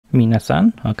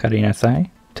Minasan, okarinasai.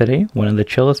 Today, one of the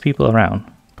chillest people around.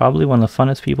 Probably one of the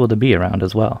funnest people to be around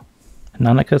as well.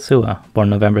 Nanaka Suwa, born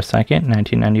November 2nd,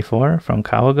 1994, from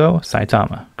Kawago,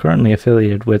 Saitama, currently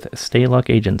affiliated with Stay Luck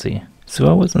Agency.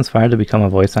 Suwa was inspired to become a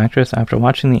voice actress after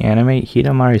watching the anime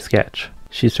Hidamari Sketch.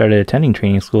 She started attending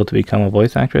training school to become a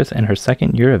voice actress in her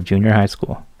second year of junior high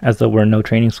school. As there were no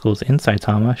training schools in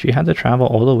Saitama, she had to travel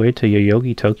all the way to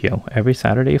Yoyogi, Tokyo every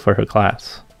Saturday for her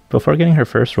class. Before getting her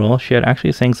first role, she had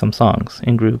actually sang some songs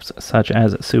in groups such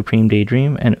as Supreme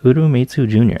Daydream and Urumetsu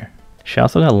Jr. She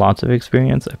also got lots of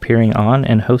experience appearing on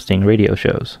and hosting radio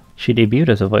shows. She debuted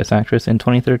as a voice actress in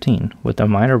 2013 with the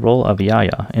minor role of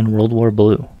Yaya in World War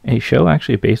Blue, a show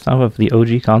actually based off of the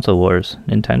OG console wars,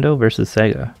 Nintendo vs.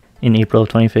 Sega. In April of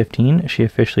 2015, she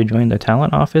officially joined the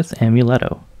talent office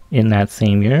Amuletto. In that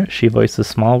same year, she voiced the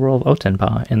small role of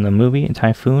Otenpa in the movie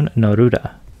Typhoon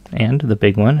Noruda. And the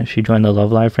big one, she joined the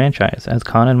LoveLive franchise as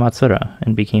Kanen Matsura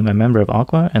and became a member of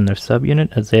Aqua and their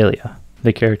subunit Azalea.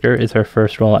 The character is her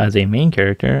first role as a main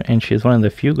character, and she is one of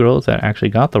the few girls that actually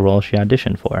got the role she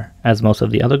auditioned for, as most of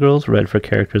the other girls read for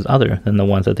characters other than the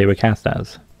ones that they were cast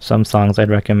as. Some songs I'd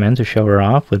recommend to show her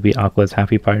off would be Aqua's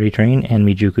Happy Party Train and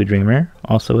Mijuku Dreamer,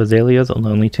 also Azalea's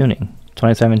Lonely Tuning.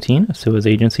 2017, Suwa's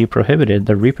agency prohibited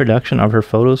the reproduction of her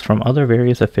photos from other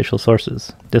various official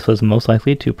sources. This was most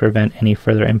likely to prevent any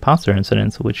further imposter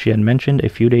incidents which she had mentioned a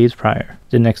few days prior.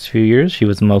 The next few years, she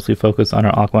was mostly focused on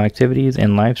her Aqua activities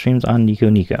and live streams on Nico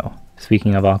Nico.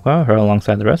 Speaking of Aqua, her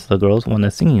alongside the rest of the girls won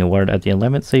the singing award at the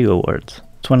 11th Seiyuu Awards.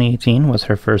 2018 was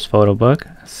her first photo book,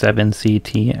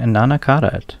 7CT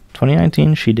Nanaka.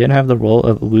 2019, she did have the role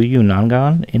of Wuyu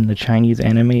Nangan in the Chinese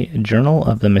anime Journal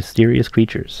of the Mysterious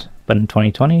Creatures. But in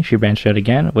 2020, she branched out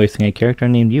again, voicing a character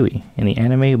named Yui in the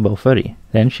anime Bofuri.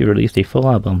 Then she released a full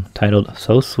album titled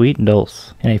So Sweet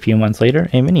Dulce, and a few months later,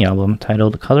 a mini-album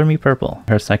titled Color Me Purple.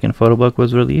 Her second photo book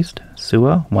was released,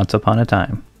 Suwa Once Upon a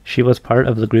Time. She was part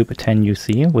of the group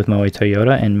 10UC with Moe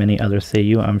Toyota and many other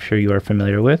Seiyuu I'm sure you are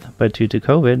familiar with, but due to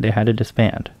COVID, they had to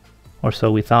disband. Or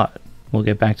so we thought. We'll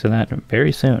get back to that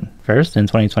very soon. First, in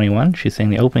 2021, she sang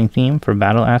the opening theme for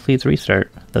Battle Athletes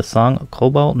Restart, the song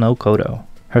Cobalt no Kodo.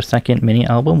 Her second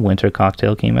mini-album, Winter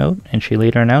Cocktail, came out, and she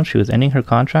later announced she was ending her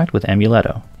contract with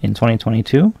Amuletto. In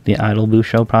 2022, the Idol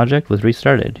Busho project was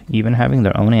restarted, even having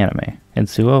their own anime, and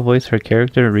Suwa voiced her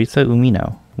character Risa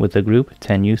Umino with the group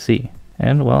 10UC.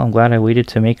 And well, I'm glad I waited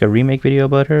to make a remake video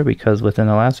about her because within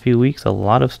the last few weeks, a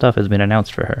lot of stuff has been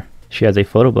announced for her. She has a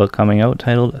photo book coming out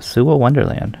titled Suwa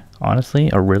Wonderland. Honestly,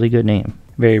 a really good name.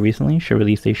 Very recently, she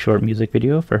released a short music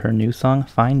video for her new song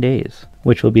Fine Days,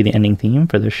 which will be the ending theme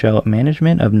for the show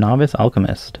Management of Novice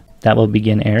Alchemist. That will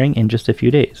begin airing in just a few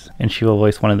days, and she will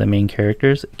voice one of the main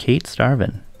characters, Kate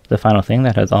Starvin. The final thing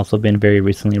that has also been very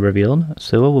recently revealed,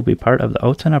 Suwa will be part of the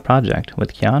Otana project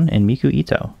with Kyan and Miku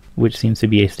Ito, which seems to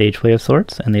be a stage play of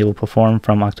sorts, and they will perform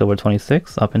from October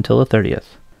 26th up until the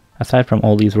 30th. Aside from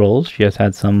all these roles, she has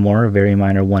had some more very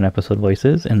minor one-episode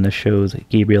voices in the shows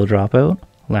Gabriel Dropout,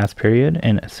 Last Period,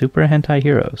 and Super Hentai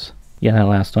Heroes. Yeah, that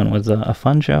last one was a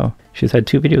fun show. She's had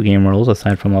 2 video game roles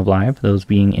aside from LoveLive, those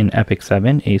being in Epic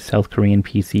 7, a South Korean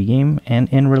PC game, and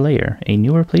in Relayer, a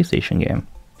newer PlayStation game.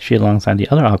 She, alongside the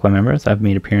other Aqua members, have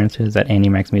made appearances at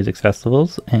Animax Music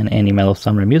Festivals and Animello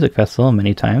Summer Music Festival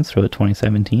many times throughout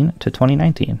 2017 to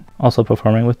 2019, also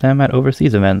performing with them at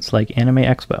overseas events like Anime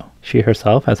Expo. She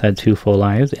herself has had 2 full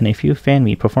lives and a few fan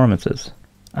meet performances.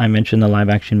 I mentioned the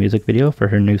live-action music video for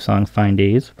her new song Fine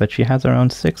Days, but she has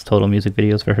around 6 total music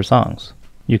videos for her songs.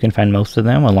 You can find most of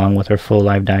them along with her full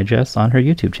live digests on her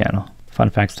YouTube channel.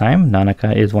 Fun facts time,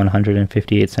 Nanaka is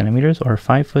 158 centimeters or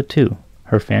 5'2".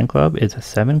 Her fan club is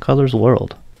 7 Colors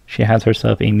World. She has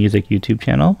herself a music YouTube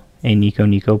channel, a Nico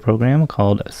Nico program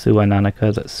called Suwa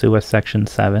Nanaka's Suwa Section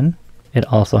 7. It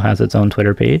also has its own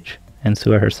Twitter page, and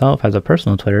Suwa herself has a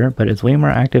personal Twitter, but is way more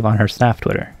active on her staff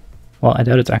Twitter. Well, I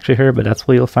doubt it's actually her, but that's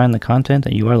where you'll find the content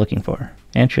that you are looking for.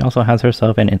 And she also has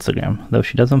herself an Instagram, though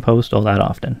she doesn't post all that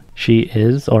often. She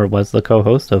is, or was, the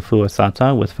co-host of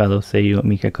Fuwasata with fellow Seiyuu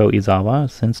Mikako Izawa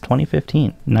since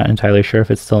 2015. Not entirely sure if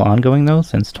it's still ongoing though,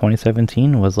 since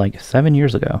 2017 was like 7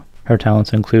 years ago. Her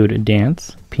talents include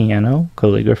dance, piano,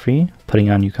 calligraphy,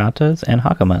 putting on yukatas, and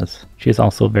hakamas. She is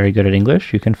also very good at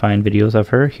English. You can find videos of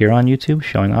her here on YouTube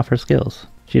showing off her skills.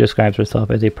 She describes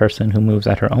herself as a person who moves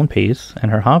at her own pace,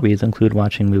 and her hobbies include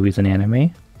watching movies and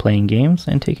anime, playing games,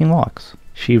 and taking walks.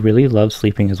 She really loves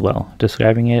sleeping as well,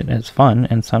 describing it as fun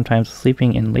and sometimes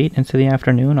sleeping in late into the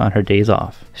afternoon on her days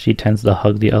off. She tends to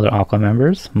hug the other Aqua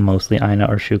members, mostly Aina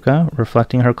or Shuka,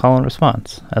 reflecting her call and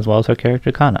response, as well as her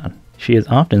character Kanan. She is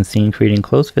often seen creating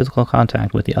close physical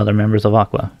contact with the other members of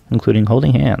Aqua, including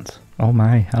holding hands. Oh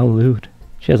my, how lewd.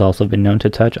 She has also been known to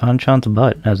touch Anchan's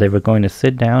butt as they were going to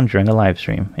sit down during a live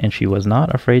stream, and she was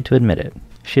not afraid to admit it.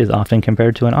 She is often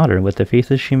compared to an otter with the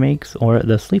faces she makes, or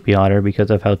the sleepy otter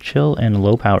because of how chill and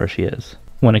low power she is.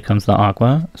 When it comes to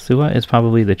Aqours, Suwa is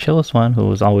probably the chillest one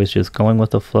who is always just going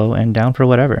with the flow and down for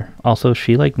whatever. Also,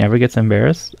 she never gets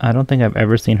embarrassed. I don't think I've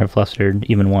ever seen her flustered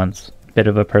even once. Bit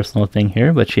of a personal thing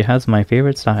here, but she has my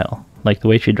favorite style. Like the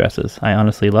way she dresses. I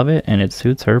honestly love it and it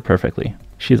suits her perfectly.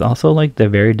 She's also the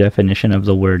very definition of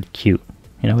the word cute.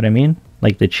 You know what I mean?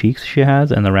 Like the cheeks she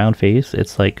has and the round face,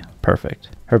 it's perfect.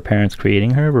 Her parents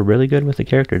creating her were really good with the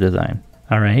character design.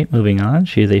 Alright, moving on,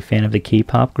 she is a fan of the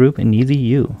K-pop group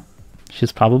Seiyuu.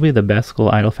 She's probably the best school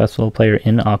idol festival player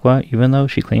in Aqours, even though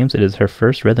she claims it is her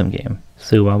first rhythm game.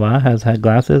 Suwa has had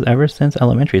glasses ever since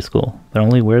elementary school, but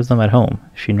only wears them at home.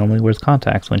 She normally wears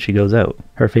contacts when she goes out.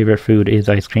 Her favorite food is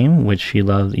ice cream, which she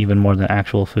loves even more than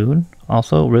actual food.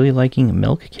 Also really liking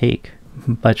milk cake.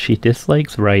 But she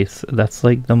dislikes rice. That's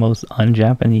the most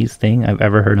un-Japanese thing I've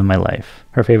ever heard in my life.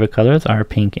 Her favorite colors are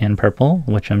pink and purple,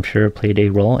 which I'm sure played a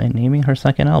role in naming her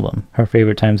second album. Her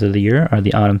favorite times of the year are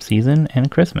the autumn season and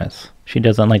Christmas. She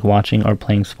doesn't like watching or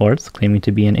playing sports, claiming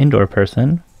to be an indoor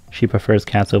person. She prefers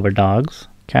cats over dogs.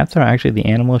 Cats are actually the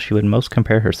animal she would most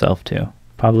compare herself to,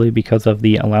 probably because of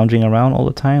the lounging around all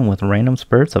the time with random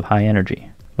spurts of high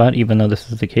energy. But even though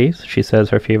this is the case, she says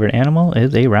her favorite animal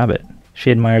is a rabbit. She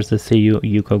admires the Seiyuu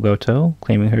Yuko Goto,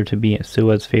 claiming her to be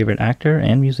Suwa's favorite actor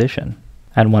and musician.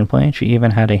 At one point, she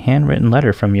even had a handwritten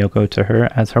letter from Yoko to her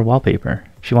as her wallpaper.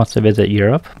 She wants to visit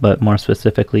Europe, but more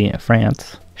specifically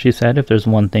France. She said if there's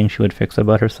one thing she would fix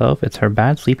about herself, it's her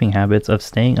bad sleeping habits of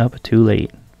staying up too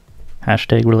late.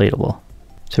 Hashtag relatable.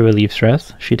 To relieve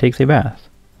stress, she takes a bath.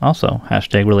 Also,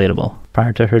 hashtag relatable.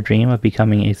 Prior to her dream of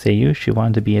becoming a Seiyuu, she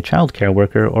wanted to be a childcare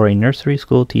worker or a nursery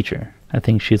school teacher. I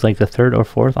think she's the third or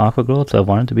fourth Aqours girl to have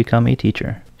wanted to become a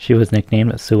teacher. She was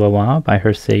nicknamed Suwa by her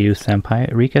Seiyuu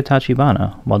senpai Rika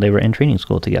Tachibana while they were in training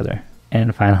school together.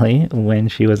 And finally, when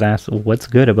she was asked what's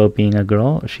good about being a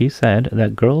girl, she said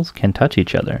that girls can touch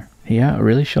each other. Yeah,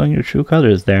 really showing your true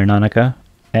colors there, Nanaka.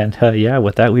 And yeah,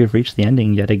 with that we've reached the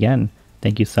ending yet again.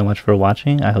 Thank you so much for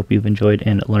watching. I hope you've enjoyed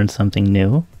and learned something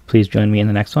new. Please join me in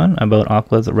the next one about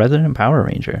Aqours' Resident Power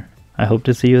Ranger. I hope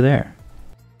to see you there.